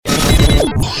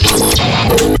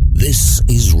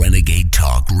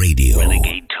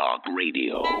Talk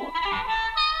Radio.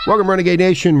 Welcome, Renegade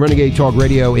Nation, Renegade Talk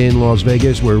Radio in Las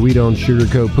Vegas, where we don't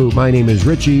sugarcoat poop. My name is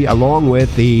Richie, along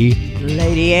with the...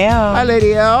 Lady L. Hi,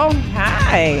 Lady L.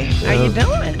 Hi. How you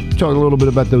doing? Talking a little bit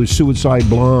about those suicide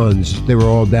blondes. They were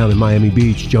all down in Miami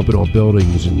Beach, jumping off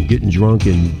buildings and getting drunk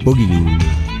and boogieing.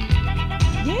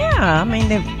 Yeah, I mean,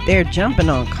 they're jumping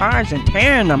on cars and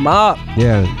tearing them up.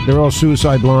 Yeah, they're all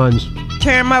suicide blondes.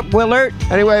 Tear them up, Willard.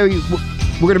 Anyway,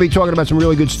 we're going to be talking about some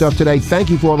really good stuff today.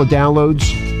 Thank you for all the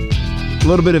downloads. A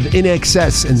little bit of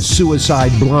INXS and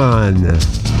Suicide Blonde.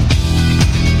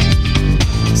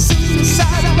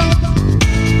 Suicide Blonde.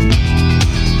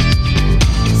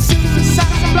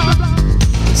 Suicide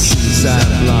Blonde. Suicide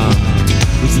Blonde.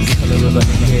 With the color of her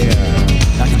hair,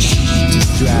 like a cheap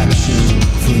distraction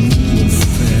for a new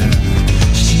affair.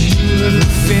 She never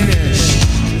finished.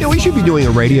 Yeah, we should be doing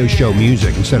a radio show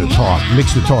music instead of talk.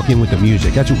 Mix the talk in with the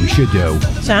music. That's what we should do.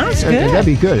 Sounds good. That'd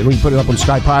be good. We can put it up on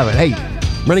Sky Pilot. Hey,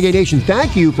 Renegade Nation,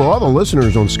 thank you for all the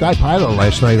listeners on Sky Pilot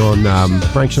last night on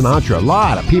Frank Sinatra. A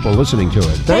lot of people listening to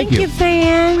it. Thank you.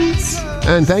 Fans.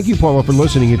 And thank you, Paula, for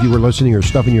listening. If you were listening or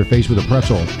stuffing your face with a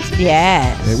pretzel.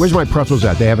 Yes. Hey, where's my pretzels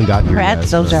at? They haven't gotten here yet.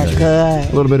 Pretzels are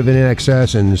good. A little bit of an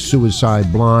INXS and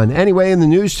Suicide Blonde. Anyway, in the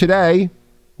news today,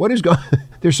 what is going...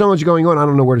 There's so much going on, I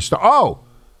don't know where to start. Oh,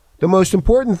 the most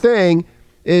important thing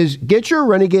is get your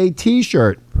Renegade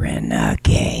T-shirt.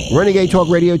 Renegade Talk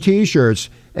Radio T-shirts.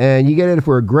 And you get it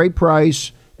for a great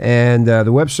price. And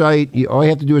the website, all you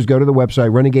have to do is go to the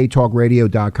website,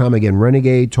 renegadetalkradio.com. Again,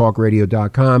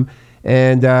 renegadetalkradio.com.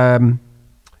 And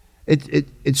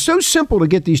it's so simple to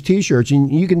get these T-shirts.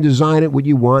 And you can design it what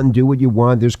you want and do what you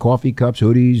want. There's coffee cups,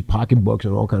 hoodies, pocketbooks,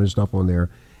 and all kinds of stuff on there.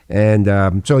 And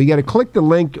so you got to click the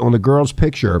link on the girl's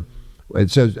picture. It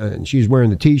says she's wearing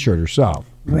the T-shirt herself.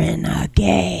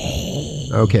 Renegade.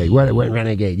 Okay, what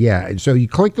Renegade? Yeah. So you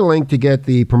click the link to get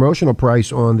the promotional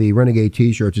price on the Renegade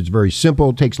T-shirts. It's very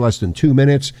simple. It takes less than 2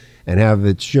 minutes and have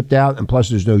it shipped out. And plus,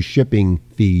 there's no shipping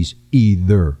fees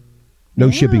either. No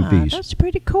shipping fees. That's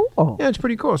pretty cool. Yeah, it's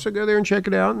pretty cool. So go there and check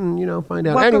it out and, find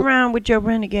out. Walk around with your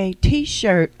Renegade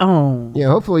T-shirt on. Yeah,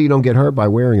 hopefully you don't get hurt by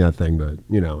wearing that thing, but,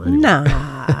 anyway.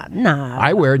 Nah.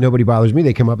 I wear it. Nobody bothers me.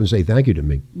 They come up and say thank you to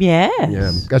me. Yes.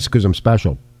 Yeah, that's because I'm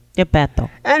special.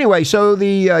 Anyway, so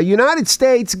the United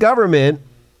States government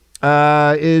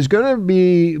is going to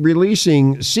be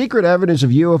releasing secret evidence of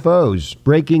UFOs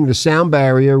breaking the sound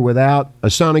barrier without a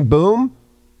sonic boom.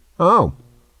 Oh.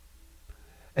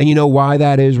 And you know why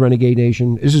that is, Renegade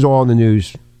Nation? This is all in the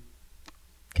news.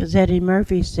 Because Eddie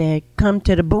Murphy said, come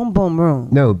to the boom boom room.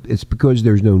 No, it's because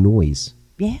there's no noise.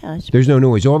 Yeah. There's no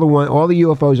noise. All the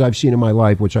UFOs I've seen in my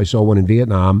life, which I saw one in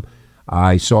Vietnam,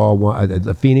 I saw one,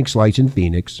 the Phoenix Lights in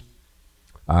Phoenix,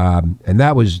 and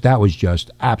that was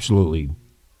just absolutely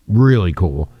really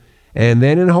cool. And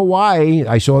then in Hawaii,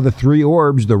 I saw the three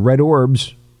orbs, the red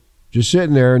orbs, just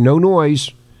sitting there, no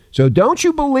noise. So don't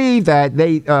you believe that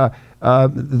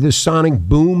the sonic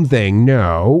boom thing?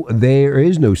 No, there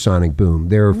is no sonic boom.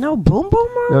 No boom boom?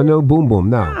 No boom boom.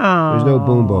 No, there's no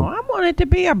boom boom. I want it to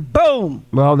be a boom.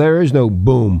 Well, there is no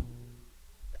boom.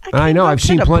 I know. I've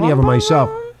seen plenty of them myself.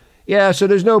 Yeah, so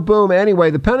there's no boom.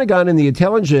 Anyway, the Pentagon and the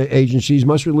intelligence agencies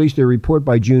must release their report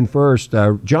by June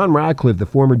 1st. John Ratcliffe, the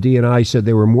former DNI, said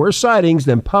there were more sightings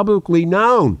than publicly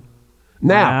known.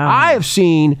 Now, I have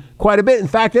seen quite a bit. In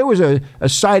fact, there was a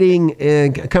sighting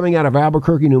coming out of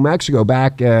Albuquerque, New Mexico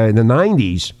back in the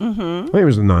 90s. Mm-hmm. I think it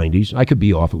was the 90s. I could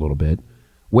be off a little bit.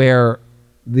 Where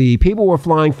the people were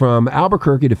flying from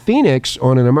Albuquerque to Phoenix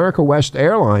on an America West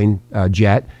airline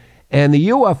jet, and the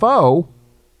UFO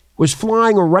was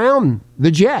flying around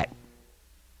the jet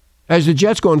as the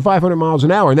jet's going 500 miles an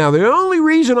hour. Now, the only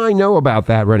reason I know about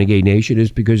that, Renegade Nation,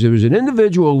 is because there was an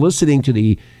individual listening to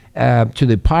the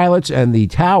pilots and the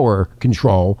tower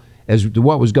control as to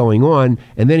what was going on,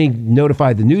 and then he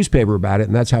notified the newspaper about it,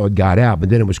 and that's how it got out.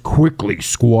 But then it was quickly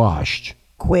squashed.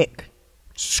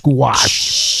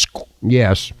 Squashed.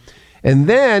 Yes. And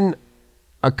then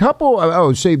a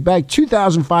couple, say back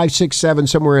 2005, 6, 7,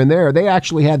 somewhere in there, they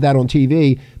actually had that on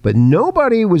TV, but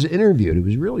nobody was interviewed. It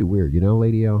was really weird,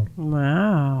 Lady L?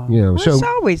 Wow. So it's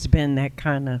always been that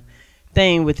kind of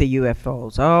thing with the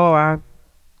UFOs. Oh,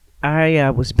 I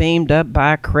was beamed up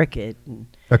by a cricket.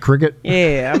 A cricket?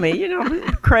 Yeah, I mean,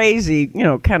 crazy,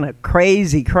 kind of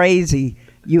crazy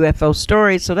UFO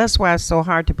stories. So that's why it's so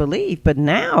hard to believe. But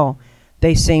now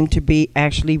they seem to be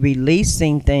actually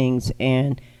releasing things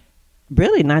and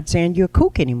really not saying you're a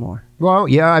kook anymore. Well,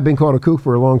 yeah, I've been called a kook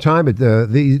for a long time, but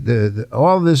the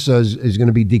all of this is going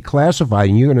to be declassified,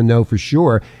 and you're going to know for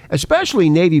sure, especially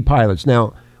Navy pilots.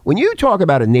 Now, when you talk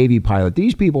about a Navy pilot,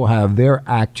 these people have their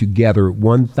act together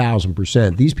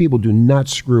 1,000%. These people do not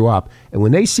screw up. And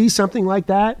when they see something like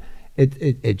that,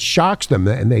 it shocks them,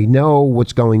 and they know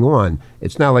what's going on.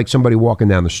 It's not like somebody walking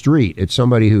down the street. It's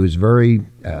somebody who is very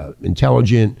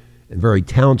intelligent and very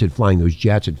talented flying those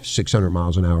jets at 600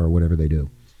 miles an hour or whatever they do.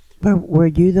 But were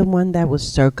you the one that was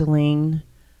circling?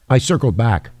 I circled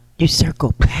back. You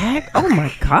circled back? Oh,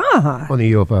 my God. On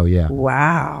the UFO, yeah.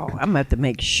 Wow. I'm going to have to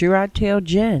make sure I tell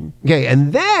Jen. Okay,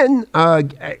 and then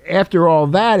after all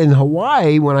that in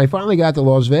Hawaii, when I finally got to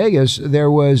Las Vegas, there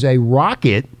was a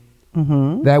rocket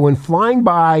that went flying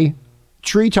by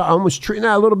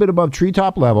a little bit above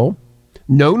treetop level,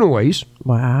 no noise.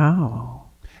 Wow.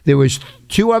 There was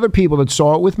 2 other people that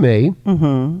saw it with me.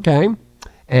 Okay,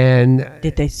 and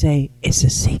did they say it's a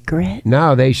secret?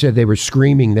 No, they said they were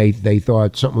screaming. They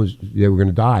thought they were going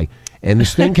to die. And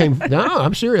this thing came. No,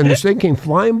 I'm serious. And this thing came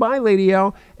flying by, Lady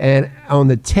L. And on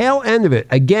the tail end of it,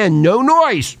 again, no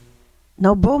noise.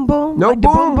 No boom boom? No like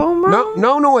boom. Boom boom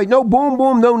No noise. No boom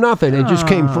boom. No nothing. It just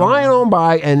came flying on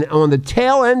by, and on the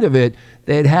tail end of it,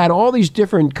 it had all these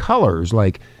different colors.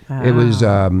 Like it was,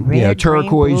 red,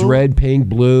 turquoise, green, red, pink,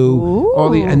 blue.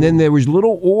 All and then there was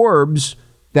little orbs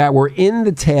that were in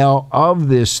the tail of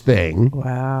this thing.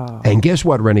 Wow. And guess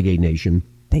what, Renegade Nation?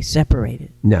 They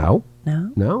separated. No.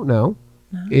 No?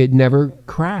 It never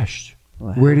crashed.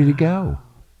 Wow. Where did it go?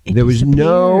 There was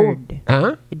no...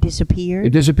 Huh? It disappeared?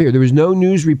 It disappeared. There was no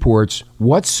news reports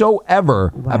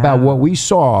whatsoever about what we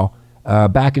saw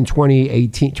back in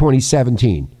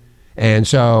 2017. And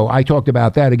so I talked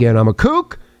about that again. I'm a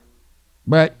kook.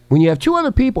 But when you have 2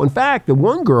 other people, in fact, the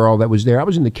one girl that was there, I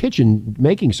was in the kitchen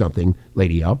making something,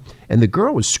 Lady L, and the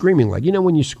girl was screaming like, you know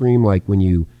when you scream like when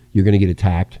you're going to get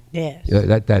attacked? Yes.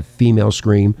 That female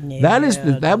scream. Yeah,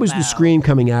 that was the scream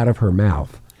coming out of her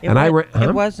mouth.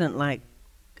 It wasn't like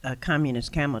a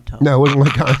communist camel toe. No, it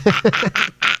wasn't like...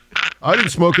 I didn't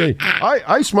smoke any.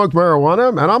 I smoked marijuana,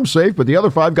 and I'm safe, but the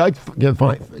other 5 guys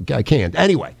can't.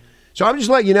 Anyway, so I'm just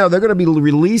letting you know, they're going to be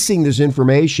releasing this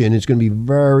information. It's going to be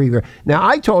very, very... Now,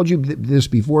 I told you this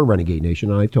before, Renegade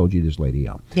Nation, and I've told you this, Lady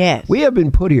L. Yes. We have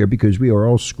been put here because we are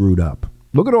all screwed up.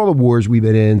 Look at all the wars we've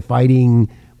been in, fighting.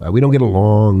 We don't get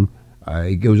along.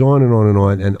 It goes on and on and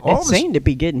on, and all it seemed to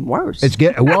be getting worse. It's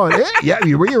getting yeah.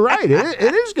 You're right.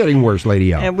 It is getting worse,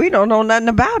 Lady L. And we don't know nothing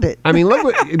about it. I mean, look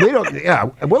what we don't. Yeah,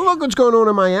 well, look what's going on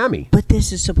in Miami. But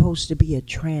this is supposed to be a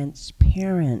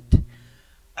transparent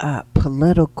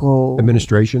political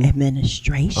administration.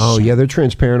 Oh yeah, they're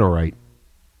transparent, all right.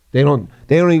 They don't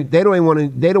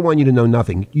want you to know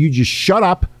nothing. You just shut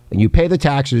up and you pay the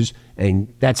taxes,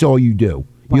 and that's all you do.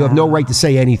 You have no right to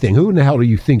say anything. Who in the hell do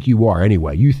you think you are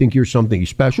anyway? You think you're something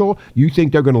special? You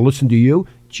think they're going to listen to you?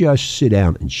 Just sit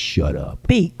down and shut up.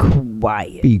 Be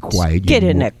quiet. Be quiet. Get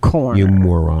in that corner. You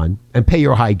moron. And pay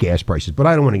your high gas prices. But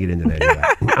I don't want to get into that anyway.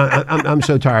 I'm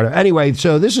so tired of it. Anyway,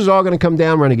 so this is all going to come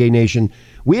down, Renegade Nation.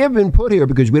 We have been put here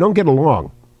because we don't get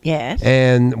along. Yes.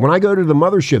 And when I go to the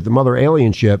mothership, the mother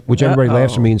alien ship, which everybody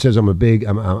laughs at me and says I'm a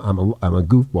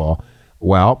goofball.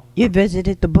 Well, you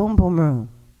visited the Boom Boom Room.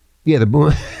 Yeah, the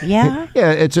boom. Yeah.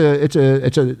 Yeah, it's a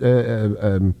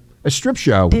strip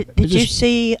show. Did you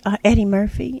see Eddie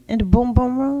Murphy in the Boom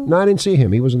Boom Room? No, I didn't see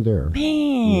him. He wasn't there.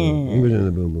 Man, yeah, he was in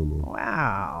the Boom Boom Room.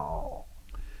 Wow.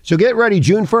 So get ready.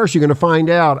 June 1st, you're going to find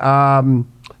out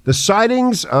the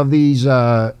sightings of these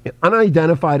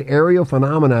unidentified aerial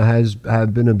phenomena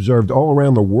have been observed all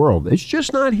around the world. It's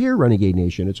just not here, Renegade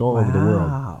Nation. It's all over the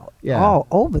world. Yeah. All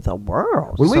over the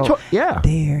world. When we talk, yeah.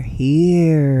 They're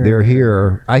here. They're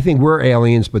here. I think we're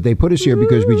aliens, but they put us here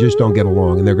because we just don't get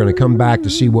along, and they're going to come back to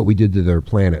see what we did to their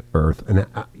planet, Earth. And,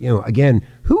 again,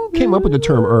 who came up with the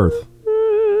term Earth?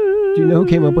 Do you know who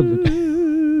came up with it?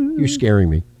 You're scaring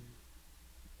me.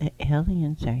 The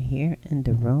aliens are here in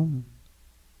the room.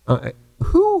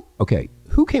 Who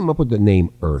came up with the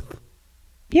name Earth?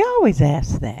 You always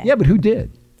ask that. Yeah, but who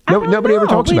did? Nobody ever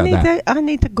talks about that. I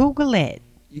need to Google it.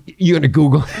 You're going to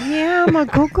Google? Yeah, I'm going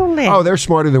to Google it. Oh, they're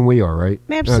smarter than we are, right?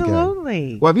 Absolutely.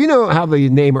 Okay. Well, if you know how the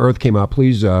name Earth came out,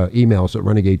 please email us at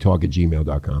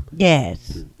renegadetalk@gmail.com.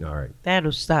 Yes. All right.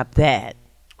 That'll stop that.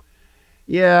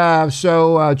 Yeah,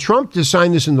 so Trump just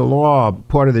signed this into law,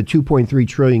 part of the $2.3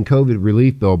 trillion COVID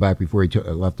relief bill back before he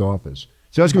left office.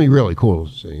 So that's going to be really cool,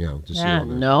 to see all this.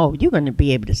 No, you're going to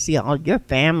be able to see all your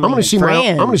family. I'm going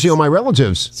to see all my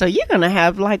relatives. So you're going to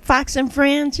have like Fox and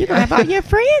Friends. You're going to have all your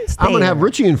friends there. I'm going to have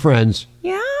Richie and Friends.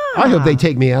 Yeah. I hope they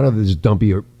take me out of this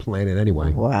dumpy planet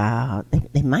anyway. Wow.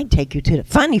 They might take you to the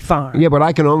funny farm. Yeah, but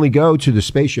I can only go to the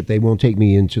spaceship. They won't take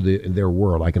me into their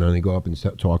world. I can only go up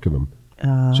and talk to them.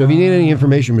 So if you need any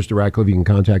information, Mr. Ratcliffe, you can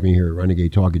contact me here at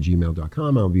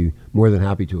renegadetalk@gmail.com. I'll be more than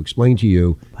happy to explain to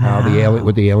you how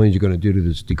what the aliens are going to do to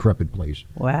this decrepit place.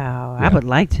 Wow. I would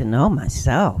like to know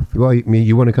myself. Well,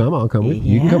 you want to come? I'll come with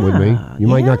you. You can come with me. You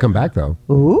might not come back, though.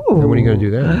 Ooh. And when are you going to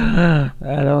do that?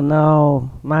 I don't know.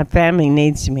 My family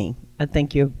needs me. I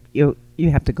think you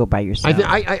have to go by yourself.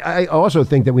 I also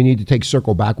think that we need to take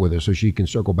Circle back with us so she can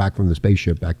circle back from the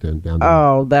spaceship back down there.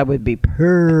 Oh, that would be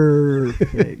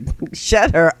perfect.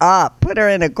 Shut her up. Put her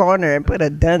in a corner and put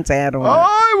a dunce hat on her.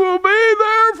 I will be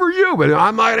there for you, but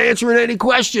I'm not answering any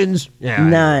questions. Yeah,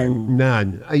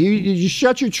 None. You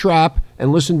shut your trap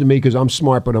and listen to me because I'm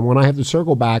smart, but when I have to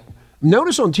circle back,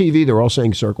 notice on TV they're all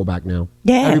saying circle back now.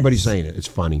 Yes. Everybody's saying it. It's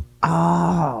funny.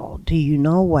 Oh, do you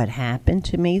know what happened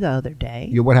to me the other day?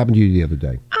 Yeah, what happened to you the other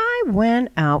day? I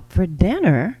went out for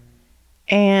dinner,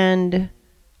 and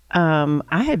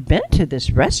I had been to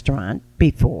this restaurant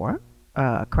before,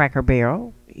 Cracker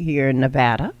Barrel here in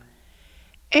Nevada,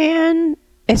 and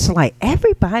it's like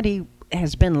everybody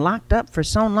has been locked up for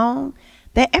so long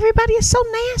that everybody is so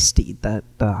nasty. The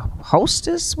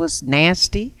hostess was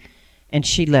nasty. And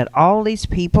she let all these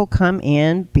people come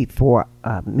in before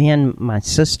me and my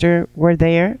sister were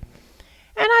there. And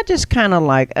I just kind of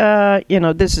like,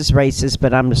 this is racist,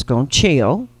 but I'm just going to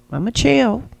chill. I'm going to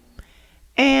chill.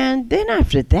 And then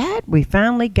after that, we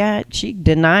finally she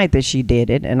denied that she did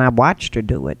it, and I watched her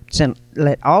do it. So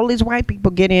let all these white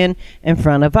people get in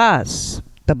front of us,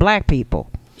 the black people.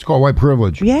 It's called white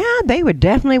privilege. Yeah, they were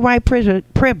definitely white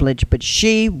privilege, but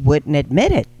she wouldn't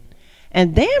admit it.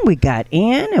 And then we got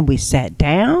in and we sat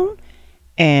down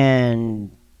and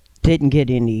didn't get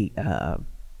any,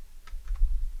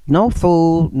 no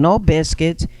food, no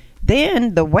biscuits.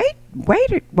 Then the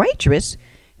waitress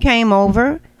came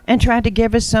over and tried to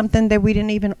give us something that we didn't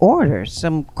even order,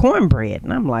 some cornbread.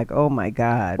 And I'm like, oh my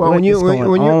God, well, what is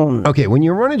going on? Okay, when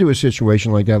you run into a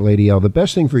situation like that, Lady L, the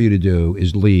best thing for you to do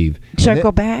is leave.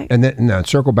 Circle back? And then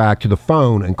circle back to the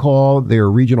phone and call their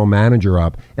regional manager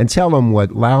up and tell them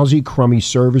what lousy, crummy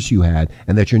service you had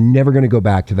and that you're never going to go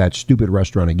back to that stupid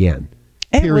restaurant again.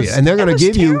 Period. And they're going to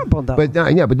give terrible, though. but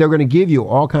they're going to give you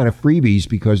all kind of freebies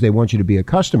because they want you to be a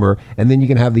customer, and then you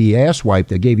can have the asswipe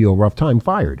that gave you a rough time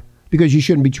fired. Because you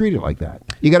shouldn't be treated like that.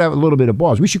 You got to have a little bit of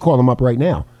balls. We should call them up right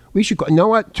now. You know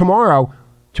what? Tomorrow,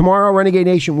 Renegade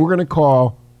Nation, we're going to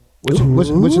call, what's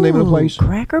the name of the place?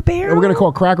 Cracker Barrel? We're going to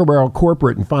call Cracker Barrel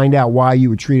corporate and find out why you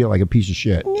were treated like a piece of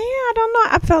shit. Yeah, I don't know.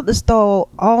 I felt as though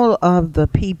all of the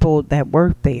people that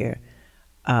worked there,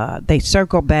 they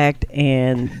circle back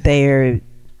and they're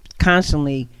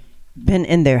constantly been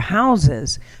in their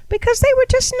houses because they were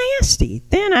just nasty.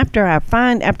 Then after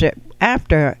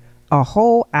a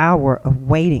whole hour of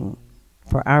waiting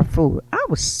for our food, I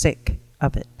was sick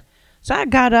of it. So I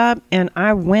got up and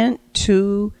I went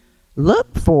to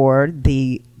look for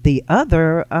the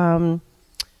other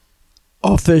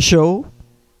official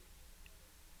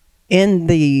in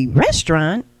the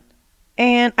restaurant,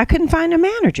 and I couldn't find a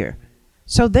manager.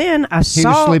 So then I saw... He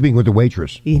was sleeping with the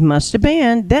waitress. He must have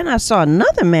been. Then I saw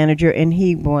another manager, and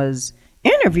he was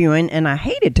interviewing, and I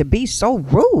hated to be so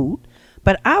rude.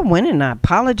 But I went and I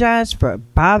apologized for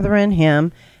bothering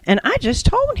him, and I just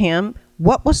told him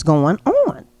what was going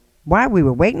on, why we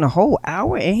were waiting a whole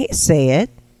hour, and he said,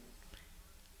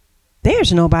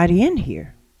 there's nobody in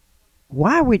here.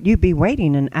 Why would you be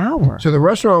waiting an hour? So the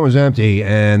restaurant was empty,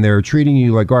 and they're treating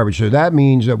you like garbage. So that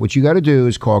means that what you got to do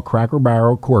is call Cracker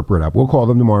Barrel corporate up. We'll call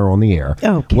them tomorrow on the air.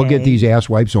 Okay. We'll get these ass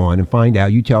wipes on and find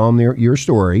out. You tell them your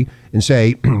story and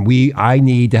say, I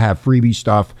need to have freebie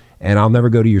stuff, and I'll never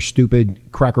go to your stupid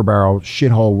Cracker Barrel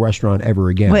shithole restaurant ever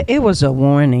again. But it was a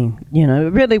warning.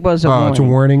 It really was a warning. It's a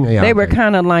warning? Yeah, they were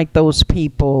kind of like those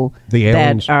people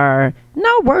that are,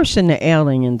 no, worse than the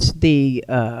aliens. The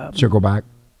Circle back?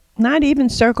 Not even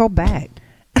circle back.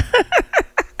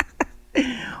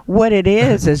 What it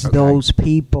is those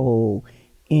people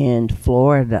in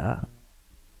Florida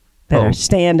that are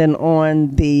standing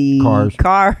on the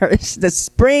cars, the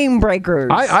spring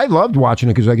breakers. I loved watching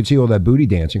it because I could see all that booty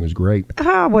dancing. It was great.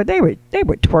 Oh, well, they were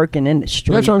twerking in the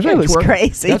street. That's what I'm saying. It was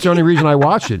crazy. That's the only reason I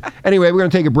watched it. Anyway, we're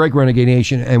going to take a break, Renegade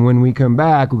Nation, and when we come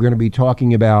back, we're going to be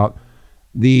talking about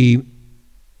the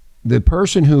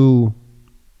person who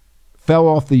fell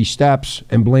off the steps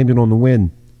and blamed it on the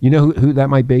wind. You know who that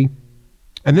might be?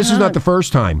 And this is not the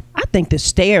first time. I think the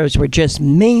stairs were just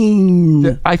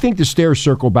mean. I think the stairs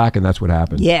circled back, and that's what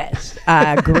happened. Yes,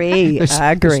 I agree. The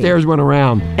stairs went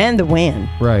around. And the wind.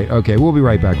 Right. Okay. We'll be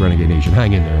right back, Renegade Nation.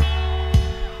 Hang in there.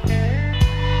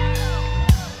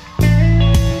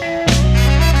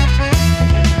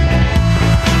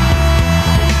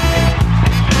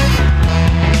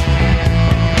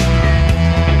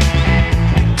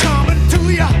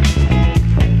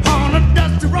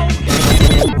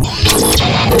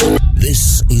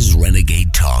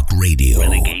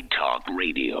 Talk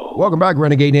Radio. Welcome back,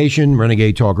 Renegade Nation,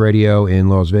 Renegade Talk Radio in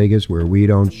Las Vegas, where we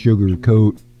don't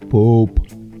sugarcoat poop.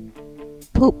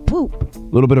 Poop, poop. A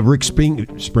little bit of Rick Springsteen.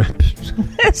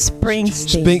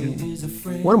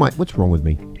 What's wrong with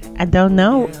me? I don't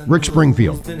know. Rick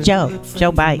Springfield. Joe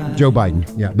Biden. Joe Biden.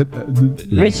 Yeah.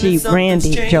 Richie,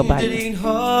 Randy, Joe Biden. It ain't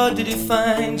hard to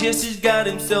define. Jesse's got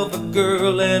himself a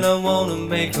girl and I wanna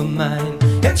make her mine.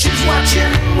 And she's watching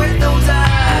him with those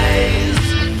eyes.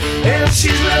 And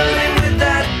she's loving with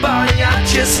that body. I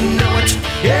just know it.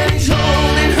 And he's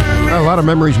holding her. A lot of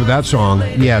memories with that song.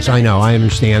 Yes, I know. I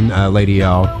understand, Lady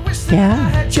L.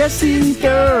 Yeah. Jesse's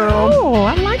girl. Oh,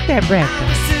 I like that record.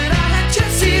 I said I had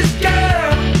Jesse's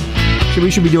girl. So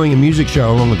we should be doing a music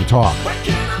show along with the talk.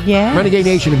 Yeah. Renegade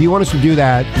Nation, if you want us to do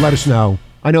that, let us know.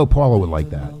 I know Paula would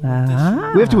like that.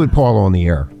 Ah. We have to put Paula on the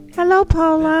air. Hello,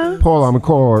 Paula. Paula, I'm going to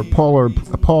call her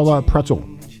Paula Pretzel.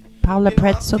 Paula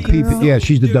Pretzel girl. Yeah,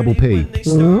 she's the double P.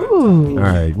 Ooh. All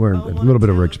right, we're a little bit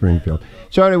of Rick Springfield.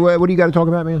 So anyway, what do you got to talk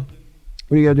about, man?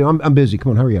 What do you got to do? I'm busy.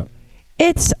 Come on, hurry up.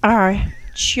 It's our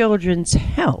children's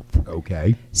health.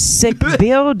 Okay. Sick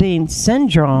building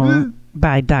syndrome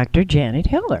by Dr. Janet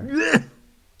Hiller.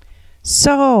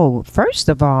 So, first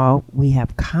of all, we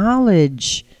have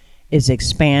college is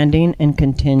expanding and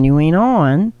continuing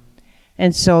on.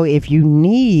 And so if you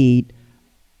need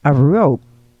a real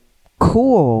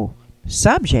cool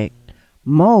subject,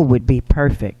 Mo would be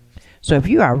perfect. So if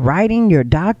you are writing your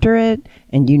doctorate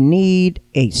and you need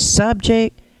a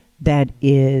subject that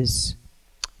is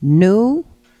new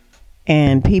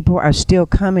and people are still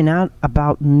coming out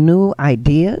about new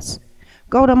ideas,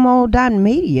 go to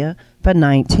mo.media for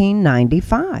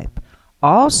 $19.95.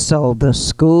 Also, the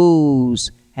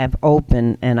schools have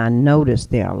opened, and I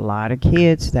noticed there are a lot of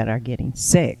kids that are getting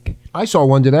sick. I saw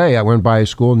one today. I went by a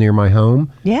school near my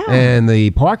home. Yeah. And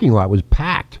the parking lot was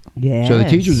packed. Yes. So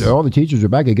all the teachers are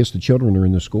back. I guess the children are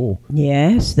in the school.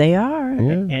 Yes, they are.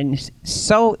 Yeah. And it's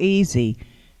so easy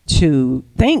to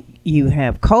think you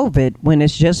have COVID when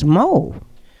it's just mold.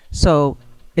 So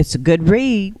it's a good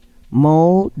read,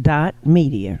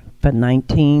 mo.media for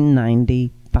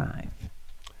 $19.95.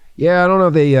 Yeah, I don't know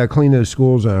if they clean those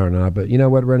schools out or not, but you know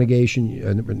what, Renegade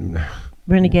Nation.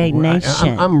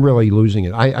 I'm really losing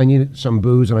it. I need some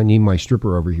booze and I need my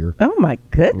stripper over here. Oh my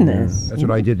goodness. Yeah, that's what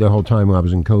I did the whole time when I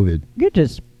was in COVID. You're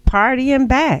just partying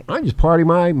back. I just party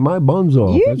my buns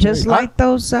off. You That's just right. like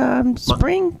those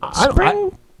spring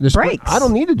breaks. I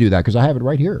don't need to do that because I have it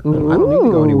right here. I don't need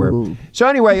to go anywhere. So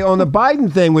anyway, on the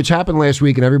Biden thing, which happened last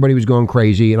week and everybody was going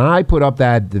crazy, and I put up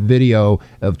the video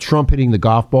of Trump hitting the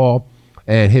golf ball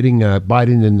and hitting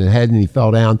Biden in the head and he fell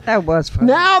down. That was fun.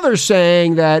 Now they're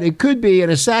saying that it could be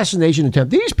an assassination attempt.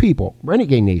 These people,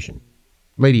 Renegade Nation,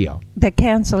 Lady L. The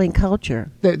canceling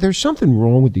culture. There's something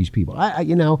wrong with these people.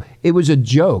 It was a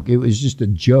joke. It was just a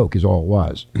joke is all it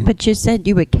was. But you said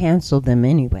you would cancel them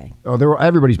anyway. Oh,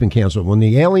 everybody's been canceled. When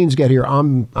the aliens get here,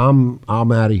 I'm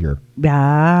out of here.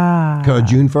 Ah. Because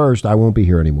June 1st, I won't be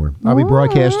here anymore. I'll be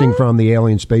broadcasting from the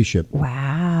alien spaceship.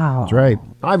 Wow. That's right.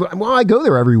 I go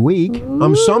there every week.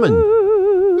 I'm summoned.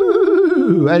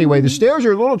 Ooh. Anyway, the stairs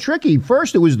are a little tricky.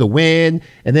 First, it was the wind,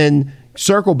 and then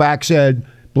Circle Back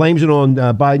blames it on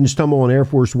Biden's tumble on Air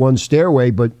Force One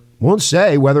stairway, but won't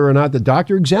say whether or not the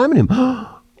doctor examined him.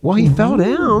 Well, he fell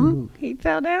down. He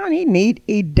fell down.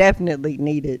 He definitely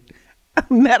needed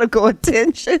medical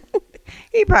attention.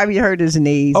 He probably hurt his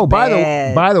knees. Oh, by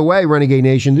the way, Renegade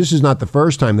Nation, this is not the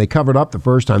first time. They covered up the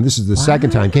first time. This is the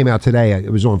second time. Came out today.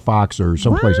 It was on Fox or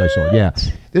someplace I saw it. Yeah.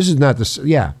 This is not the...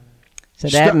 Yeah. So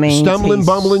that means Stumbling,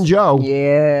 bumbling Joe.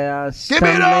 Yeah. Give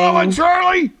me another one,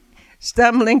 Charlie!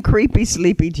 Stumbling, creepy,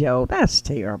 sleepy Joe. That's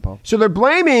terrible. So they're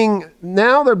blaming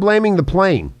the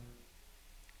plane.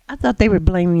 I thought they were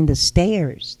blaming the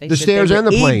stairs. The stairs and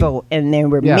the plane. Evil and they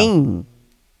were mean.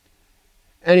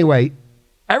 Anyway,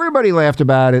 everybody laughed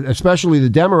about it, especially the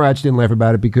Democrats didn't laugh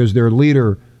about it because their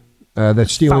leader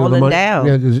that's stealing all the money.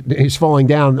 Down. He's falling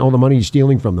down, all the money he's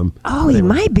stealing from them. Oh, he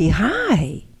might be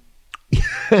high.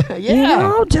 Yeah. You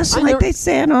know, just like they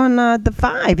said on the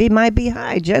 5, he might be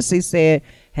high. Jesse said,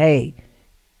 hey,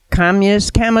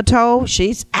 communist Camito,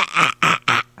 she's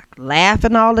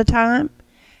laughing all the time.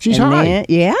 She's high.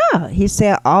 Yeah, he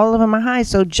said all of them are high.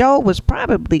 So Joe was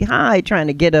probably high trying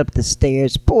to get up the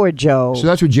stairs. Poor Joe. So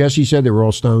that's what Jesse said. They were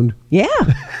all stoned. Yeah.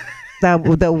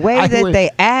 The way they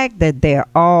act, that they're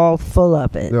all full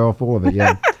of it. They're all full of it,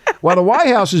 yeah. Well, the White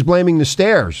House is blaming the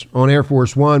stairs on Air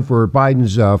Force One for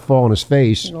Biden's fall on his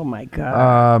face. Oh, my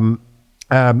God.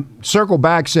 Circle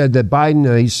Back said that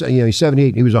Biden, he's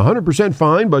 78. He was 100%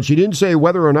 fine, but she didn't say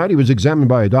whether or not he was examined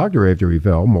by a doctor after he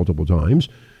fell multiple times,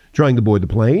 trying to board the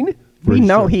plane. We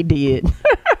know he did.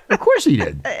 Of course he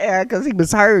did. Yeah, because he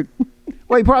was hurt.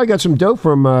 Well, he probably got some dope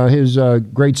from his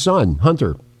great son,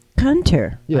 Hunter.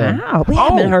 Hunter. Yeah. Wow. We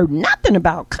haven't heard nothing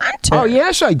about Hunter. Oh,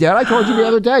 yes, I did. I told you the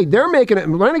other day. They're making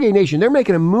Renegade Nation, they're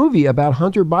making a movie about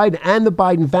Hunter Biden and the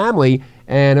Biden family,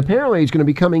 and apparently it's going to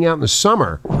be coming out in the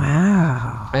summer.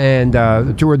 Wow. And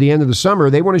toward the end of the summer,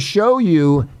 they want to show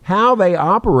you how they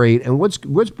operate and what's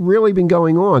really been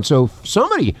going on. So if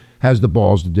somebody has the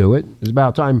balls to do it. It's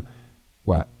about time.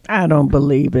 What? I don't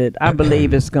believe it. I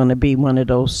believe it's going to be one of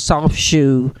those soft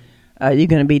shoe. You're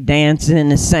going to be dancing in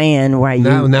the sand while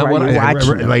you're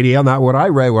watching. Lady L, not what I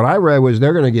read. What I read was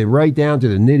they're going to get right down to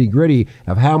the nitty gritty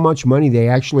of how much money they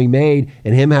actually made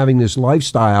and him having this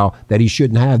lifestyle that he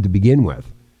shouldn't have to begin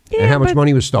with. Yeah, and how much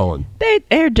money was stolen.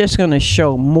 They're just going to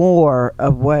show more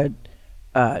of what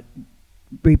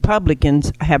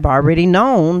Republicans have already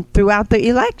known throughout the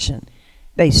election.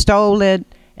 They stole it,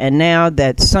 and now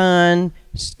that son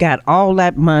got all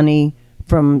that money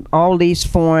from all these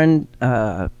foreign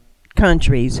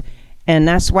countries, and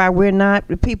that's why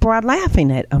people are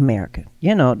laughing at America.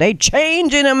 You know, they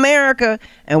changing America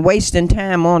and wasting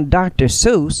time on Dr.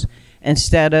 Seuss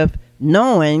instead of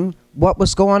knowing what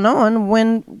was going on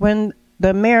when the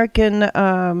American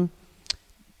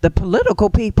the political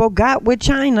people got with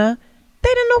China. They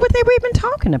didn't know what they were even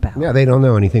talking about. Yeah, they don't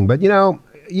know anything. But, you know,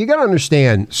 you got to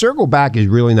understand, Circle Back is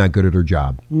really not good at her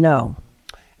job. No.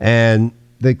 And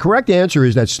the correct answer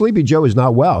is that Sleepy Joe is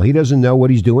not well. He doesn't know what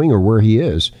he's doing or where he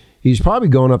is. He's probably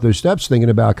going up those steps thinking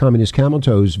about Communist Camel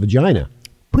Toe's vagina.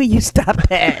 Will you stop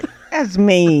that? That's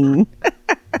mean.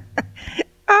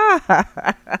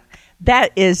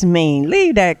 That is mean.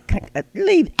 Leave that.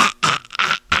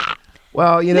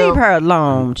 Well, you know. Leave her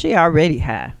alone. She already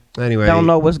high. Anyway. Don't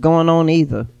know what's going on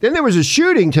either. Then there was a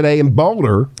shooting today in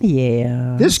Boulder.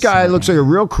 Yeah. This guy looks like a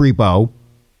real creepo.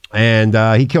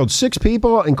 And he killed 6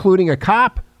 people, including a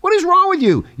cop. What is wrong with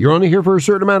you? You're only here for a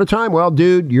certain amount of time. Well,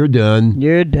 dude, you're done.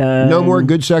 You're done. No more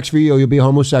good sex for you. You'll be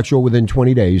homosexual within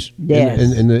 20 days. Yes.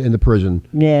 In the prison.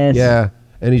 Yes. Yeah.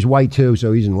 And he's white too,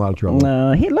 so he's in a lot of trouble.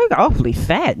 No, he looked awfully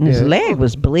fat, and his leg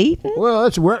was bleeding. Well,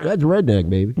 that's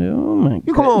redneck, baby. Oh my!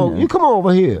 You come on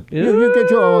over here. You get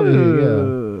your over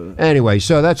here. Yeah. Anyway,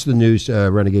 so that's the news,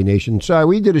 Renegade Nation. So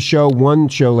we did one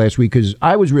show last week because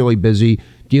I was really busy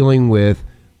dealing with.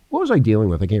 What was I dealing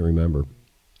with? I can't remember.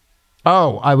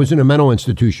 Oh, I was in a mental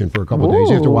institution for a couple of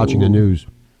days after watching the news.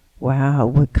 Wow,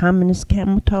 with Communist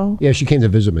Camel Toe? Yeah, she came to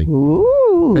visit me.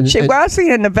 Ooh, she was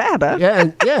here in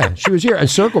Nevada. Yeah, she was here. And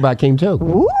Circleback came too.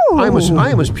 Ooh. I almost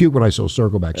puked when I saw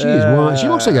Circleback. She is one. She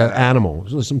looks like an animal.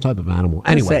 Some type of animal.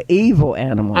 Anyway, it's an evil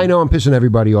animal. I know I'm pissing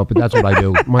everybody off, but that's what I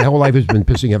do. My whole life has been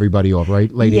pissing everybody off,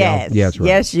 right, Lady? Yes. Yeah, that's right.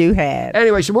 Yes, you have.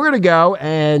 Anyway, so we're gonna go,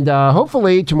 and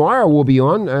hopefully tomorrow we'll be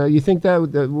on. You think that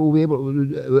we'll be able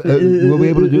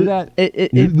to do that?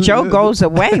 If Joe goes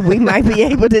away, we might be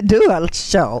able to do a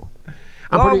show.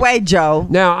 Go away, Joe.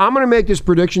 Now, I'm going to make this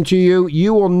prediction to you.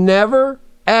 You will never,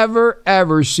 ever,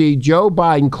 ever see Joe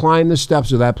Biden climb the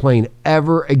steps of that plane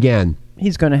ever again.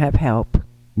 He's going to have help.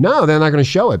 No, they're not going to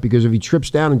show it because if he trips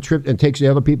down and takes the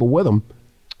other people with him.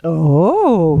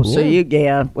 Oh, so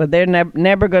well, they're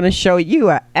never going to show you.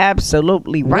 Are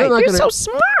absolutely right. You're so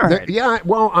smart. You're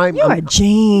a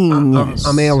genius.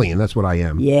 I'm alien. That's what I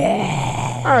am.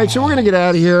 Yeah. All right, so we're going to get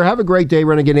out of here. Have a great day,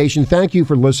 Renegade Nation. Thank you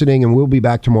for listening, and we'll be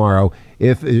back tomorrow.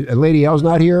 If Lady L's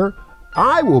not here,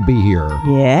 I will be here.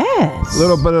 Yes. A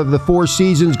little bit of the Four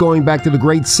Seasons going back to the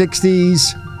great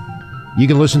 60s. You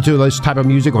can listen to this type of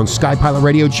music on Sky Pilot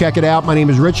Radio. Check it out. My name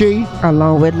is Richie.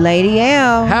 Along with Lady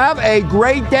L. Have a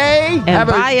great day. And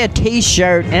buy a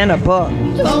T-shirt and a book.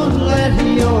 Don't let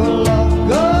your